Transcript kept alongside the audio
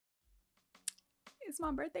It's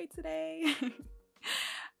my birthday today.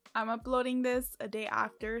 I'm uploading this a day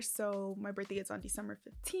after, so my birthday is on December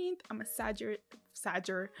 15th. I'm a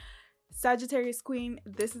Sagittarius queen.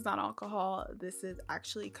 This is not alcohol. This is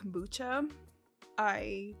actually kombucha.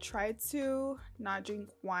 I tried to not drink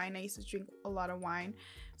wine. I used to drink a lot of wine.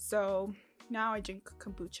 So now I drink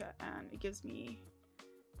kombucha and it gives me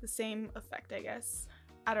the same effect, I guess.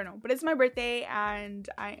 I don't know, but it's my birthday and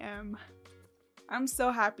I'm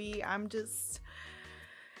so happy. I'm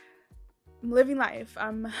living life.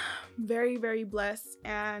 I'm very, very blessed,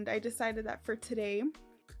 and I decided that for today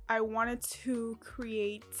I wanted to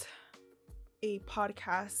create a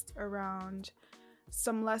podcast around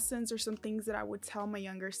some lessons or some things that I would tell my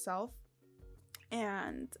younger self.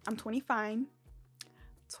 And I'm 25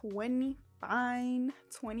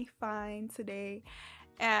 today,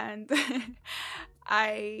 and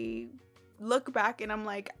I look back and I'm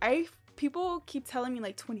like, people keep telling me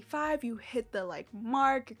like 25, you hit the like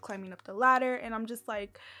mark, you're climbing up the ladder, and I'm just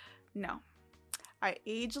like, no. I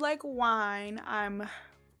age like wine. I'm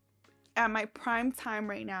at my prime time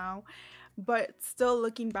right now, but still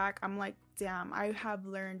looking back, I'm like, damn, I have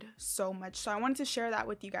learned so much. So I wanted to share that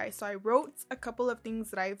with you guys. So I wrote a couple of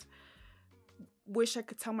things that I've wish I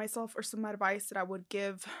could tell myself, or some advice that I would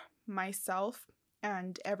give myself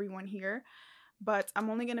and everyone here, but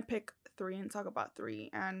I'm only gonna pick 3 and talk about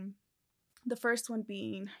 3. And the first one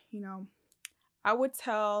being, I would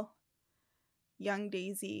tell young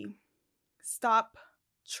Daisy, stop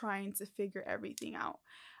trying to figure everything out.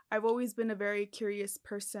 I've always been a very curious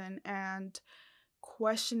person and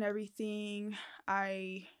question everything.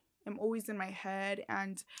 I am always in my head,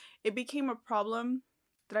 and it became a problem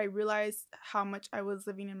that I realized how much I was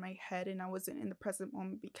living in my head and I wasn't in the present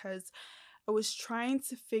moment, because I was trying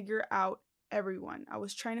to figure out everyone. I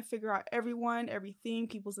was trying to figure out everyone, everything,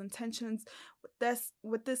 people's intentions,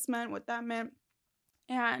 what this meant, what that meant,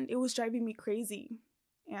 and it was driving me crazy.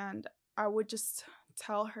 And I would just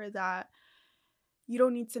tell her that you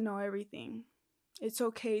don't need to know everything. It's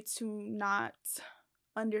okay to not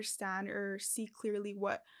understand or see clearly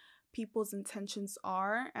what people's intentions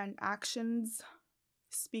are, and actions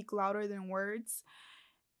speak louder than words.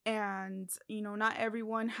 And not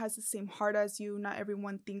everyone has the same heart as you, not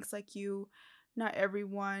everyone thinks like you, not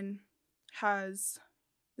everyone has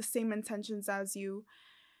the same intentions as you,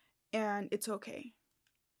 and it's okay.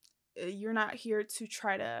 You're not here to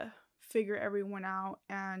try to figure everyone out.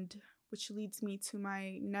 And which leads me to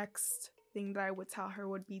my next thing that I would tell her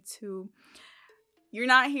would be you're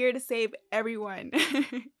not here to save everyone.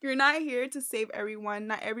 You're not here to save everyone.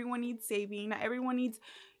 Not everyone needs saving. Not everyone needs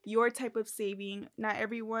your type of saving. Not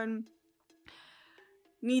everyone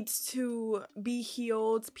needs to be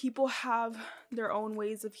healed. People have their own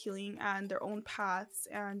ways of healing and their own paths,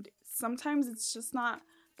 and sometimes it's just not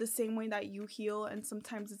the same way that you heal, and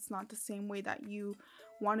sometimes it's not the same way that you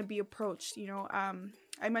want to be approached.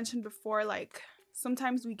 I mentioned before, like,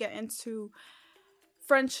 sometimes we get into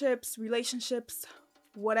friendships, relationships,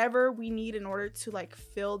 whatever we need in order to like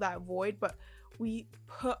fill that void, but we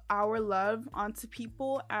put our love onto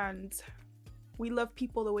people, and we love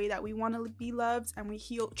people the way that we want to be loved, and we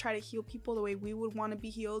try to heal people the way we would want to be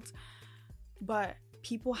healed. But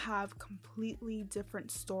people have completely different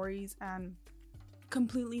stories and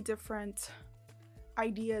completely different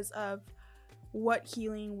ideas of what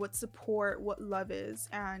healing, what support, what love is,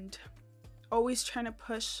 and always trying to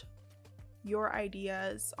push your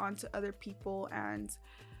ideas onto other people and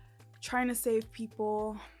trying to save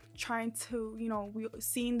people, trying to,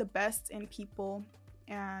 seeing the best in people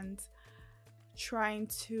and trying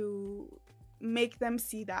to make them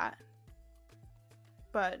see that,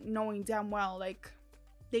 but knowing damn well like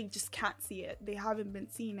they just can't see it. They haven't been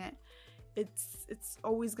seeing it. It's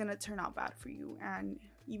always gonna turn out bad for you. And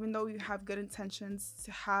even though you have good intentions,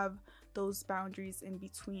 to have those boundaries in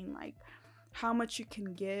between, like how much you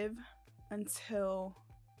can give until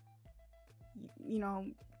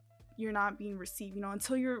you're not being received,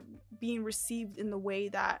 until you're being received in the way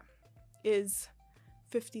that is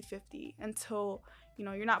 50-50, until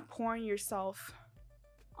you're not pouring yourself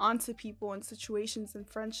onto people and situations and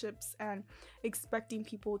friendships and expecting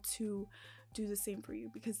people to do the same for you,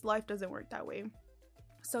 because life doesn't work that way.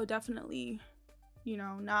 So definitely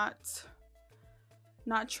not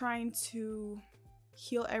trying to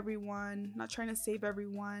heal everyone, not trying to save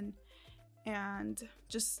everyone, and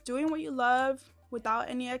just doing what you love without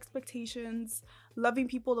any expectations, loving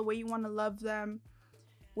people the way you want to love them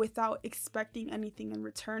without expecting anything in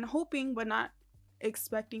return, hoping but not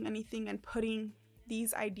expecting anything, and putting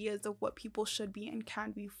these ideas of what people should be and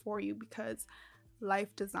can be for you, because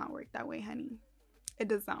life does not work that way, honey. It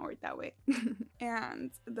does not work that way.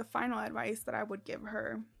 And the final advice that I would give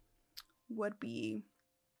her would be,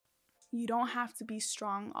 you don't have to be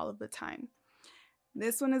strong all of the time.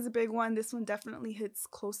 This one is a big one. This one definitely hits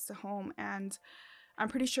close to home, and I'm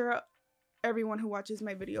pretty sure everyone who watches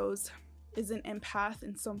my videos is an empath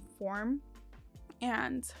in some form.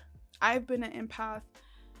 And I've been an empath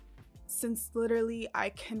since literally I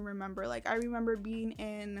can remember. Like, I remember being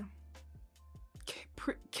in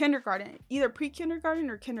kindergarten, either pre-kindergarten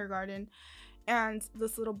or kindergarten, and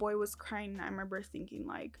this little boy was crying, and I remember thinking,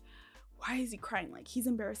 like, why is he crying? Like, he's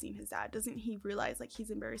embarrassing his dad. Doesn't he realize, like, he's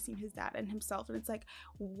embarrassing his dad and himself? And it's like,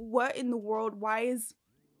 what in the world? Why is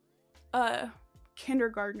a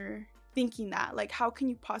kindergartner thinking that? Like, how can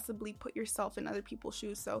you possibly put yourself in other people's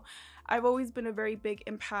shoes? So I've always been a very big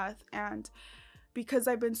empath, and because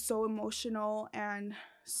I've been so emotional and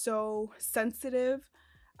so sensitive,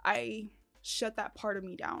 I shut that part of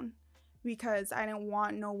me down because I didn't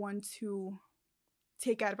want no one to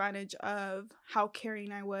take advantage of how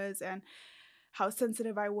caring I was and how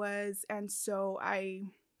sensitive I was. And so I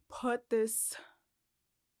put this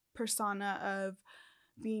persona of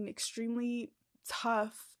being extremely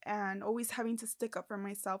tough and always having to stick up for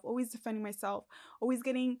myself, always defending myself, always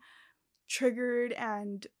getting triggered,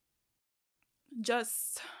 and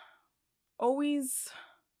just always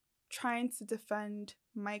trying to defend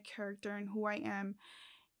my character and who I am.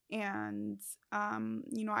 And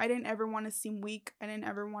I didn't ever want to seem weak. I didn't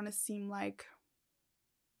ever want to seem like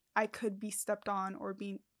I could be stepped on or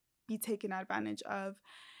be taken advantage of.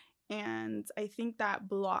 And I think that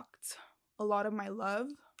blocked a lot of my love,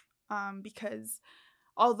 because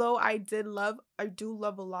although I do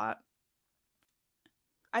love a lot,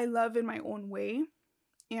 I love in my own way,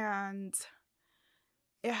 and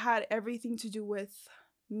it had everything to do with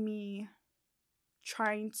me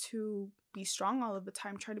trying to be strong all of the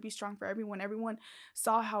time, trying to be strong for everyone. Everyone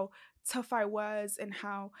saw how tough I was and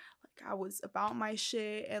how, like, I was about my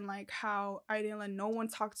shit, and like how I didn't let no one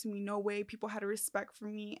talk to me, no way. People had a respect for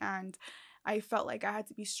me, and I felt like I had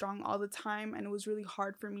to be strong all the time, and it was really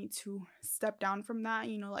hard for me to step down from that,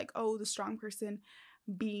 like, oh, the strong person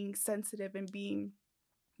being sensitive and being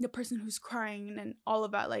the person who's crying and all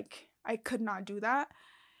of that. Like, I could not do that.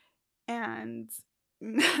 And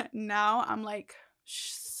now I'm like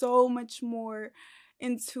so much more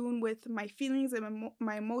in tune with my feelings and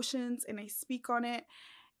my emotions, and I speak on it.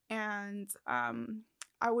 And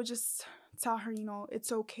I would just tell her,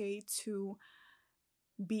 it's okay to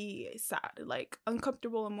be sad. Like,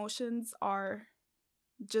 uncomfortable emotions are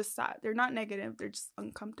just sad. They're not negative, they're just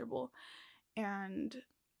uncomfortable. And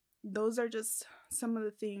those are just some of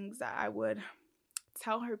the things that I would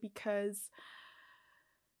tell her, because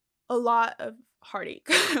a lot of heartache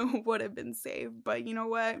would have been saved. But you know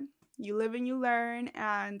what? You live and you learn,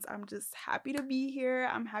 and I'm just happy to be here.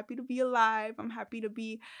 I'm happy to be alive. I'm happy to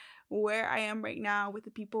be where I am right now with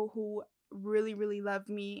the people who really, really love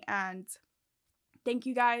me. And thank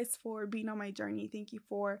you guys for being on my journey. Thank you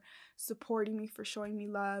for supporting me, for showing me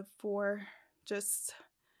love, for just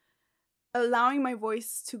allowing my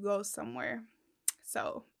voice to go somewhere.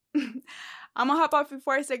 So I'm gonna hop off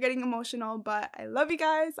before I start getting emotional, but I love you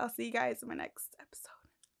guys. I'll see you guys in my next episode.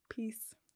 Peace.